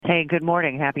Hey, good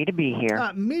morning. Happy to be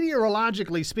here.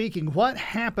 Meteorologically speaking, what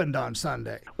happened on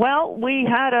Sunday? Well, we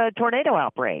had a tornado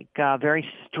outbreak. A very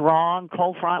strong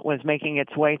cold front was making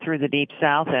its way through the deep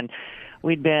south, and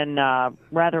we'd been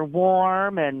rather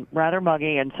warm and rather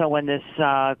muggy. And so when this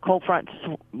cold front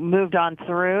moved on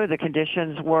through, the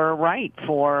conditions were right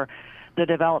for the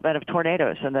development of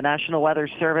tornadoes. And the National Weather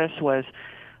Service was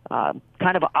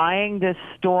kind of eyeing this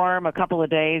storm a couple of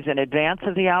days in advance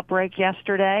of the outbreak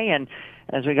yesterday. And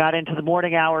as we got into the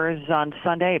morning hours on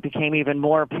Sunday, it became even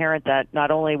more apparent that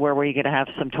not only were we going to have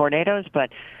some tornadoes, but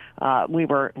we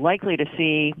were likely to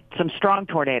see some strong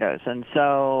tornadoes. And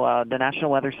so the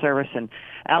National Weather Service in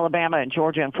Alabama and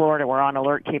Georgia and Florida were on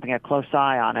alert, keeping a close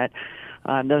eye on it.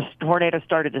 Those tornadoes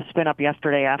started to spin up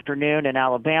yesterday afternoon in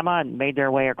Alabama and made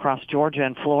their way across Georgia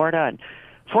and Florida. And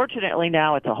fortunately,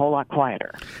 now it's a whole lot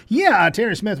quieter. Yeah,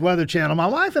 Terry Smith, Weather Channel. My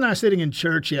wife and I sitting in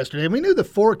church yesterday, and we knew the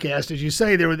forecast, as you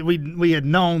say. We had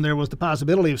known there was the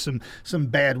possibility of some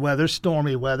bad weather,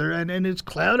 stormy weather, and it's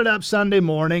clouded up Sunday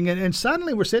morning, and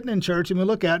suddenly we're sitting in church, and we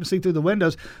look out and see through the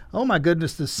windows, oh my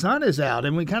goodness, the sun is out,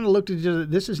 and we kind of looked at each other.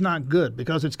 This is not good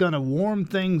because it's going to warm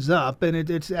things up, and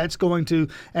that's going to,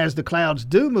 as the clouds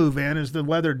do move in, as the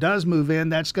weather does move in,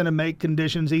 that's going to make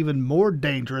conditions even more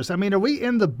dangerous. I mean, are we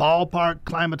in the ballpark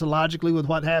climatologically with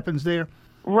what happens there?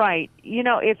 Right. You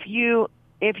know, if you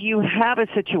have a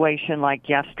situation like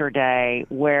yesterday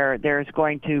where there's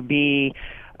going to be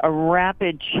a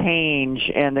rapid change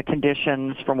in the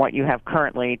conditions from what you have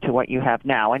currently to what you have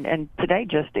now, and today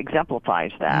just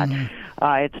exemplifies that.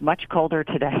 It's much colder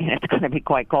today, and it's going to be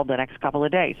quite cold the next couple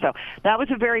of days. So that was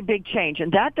a very big change,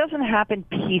 and that doesn't happen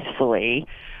peacefully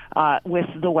with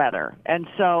the weather. And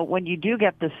so when you do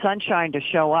get the sunshine to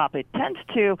show up, it tends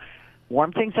to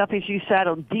warm things up, as you said.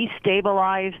 It'll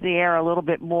destabilize the air a little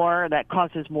bit more. That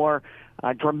causes more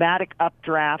dramatic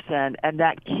updrafts, and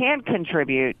that can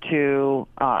contribute to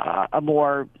a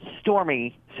more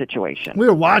stormy situation. We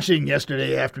were watching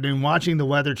yesterday afternoon, watching the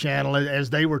Weather Channel as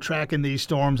they were tracking these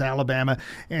storms, Alabama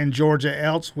and Georgia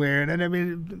elsewhere. And I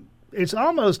mean, it's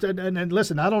almost, and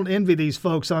listen, I don't envy these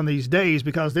folks on these days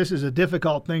because this is a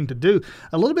difficult thing to do.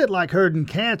 A little bit like herding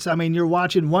cats. I mean, you're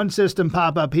watching one system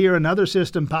pop up here, another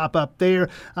system pop up there.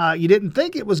 You didn't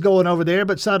think it was going over there,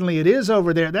 but suddenly it is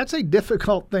over there. That's a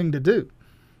difficult thing to do.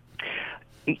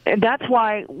 And that's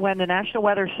why when the National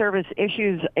Weather Service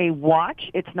issues a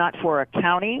watch, it's not for a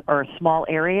county or a small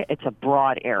area, it's a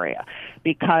broad area,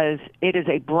 because it is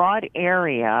a broad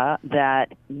area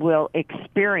that will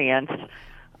experience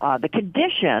the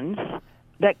conditions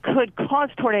that could cause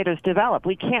tornadoes to develop.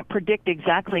 We can't predict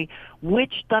exactly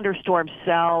which thunderstorm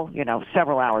cell,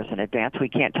 several hours in advance. We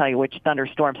can't tell you which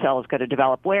thunderstorm cell is going to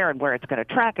develop where and where it's going to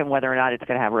track and whether or not it's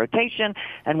going to have rotation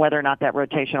and whether or not that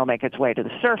rotation will make its way to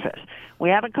the surface. We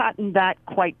haven't gotten that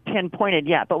quite pinpointed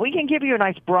yet, but we can give you a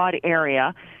nice broad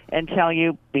area and tell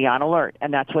you be on alert.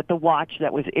 And that's what the watch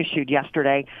that was issued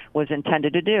yesterday was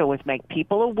intended to do, was make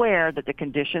people aware that the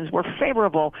conditions were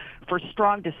favorable for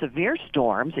strong to severe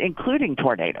storms, including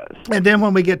tornadoes. And then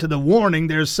when we get to the warning,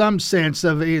 there's some sense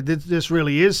of this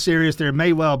really is serious. There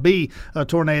may well be a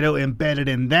tornado embedded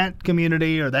in that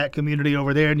community or that community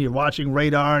over there, and you're watching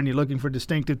radar and you're looking for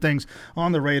distinctive things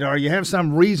on the radar. You have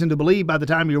some reason to believe by the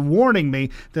time you're warning me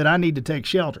that I need to take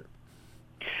shelter.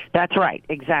 That's right,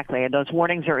 exactly. And those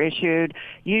warnings are issued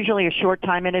usually a short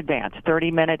time in advance, 30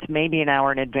 minutes, maybe an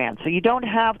hour in advance. So you don't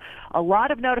have a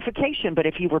lot of notification, but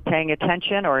if you were paying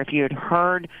attention or if you had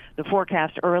heard the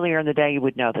forecast earlier in the day, you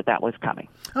would know that that was coming.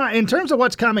 In terms of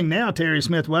what's coming now, Terry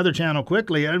Smith, Weather Channel,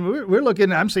 quickly, we're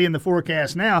looking, I'm seeing the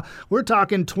forecast now, we're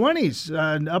talking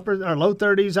 20s, upper or low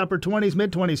 30s, upper 20s,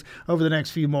 mid-20s over the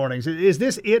next few mornings. Is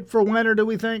this it for winter, do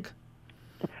we think?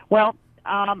 Well,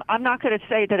 I'm not going to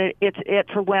say that it's it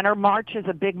for winter. March is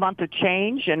a big month of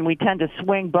change, and we tend to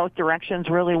swing both directions,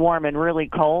 really warm and really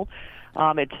cold.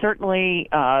 It's certainly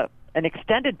an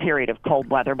extended period of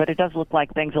cold weather, but it does look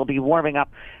like things will be warming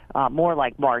up more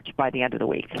like March by the end of the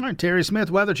week. All right, Terry Smith,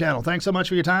 Weather Channel, thanks so much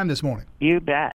for your time this morning. You bet.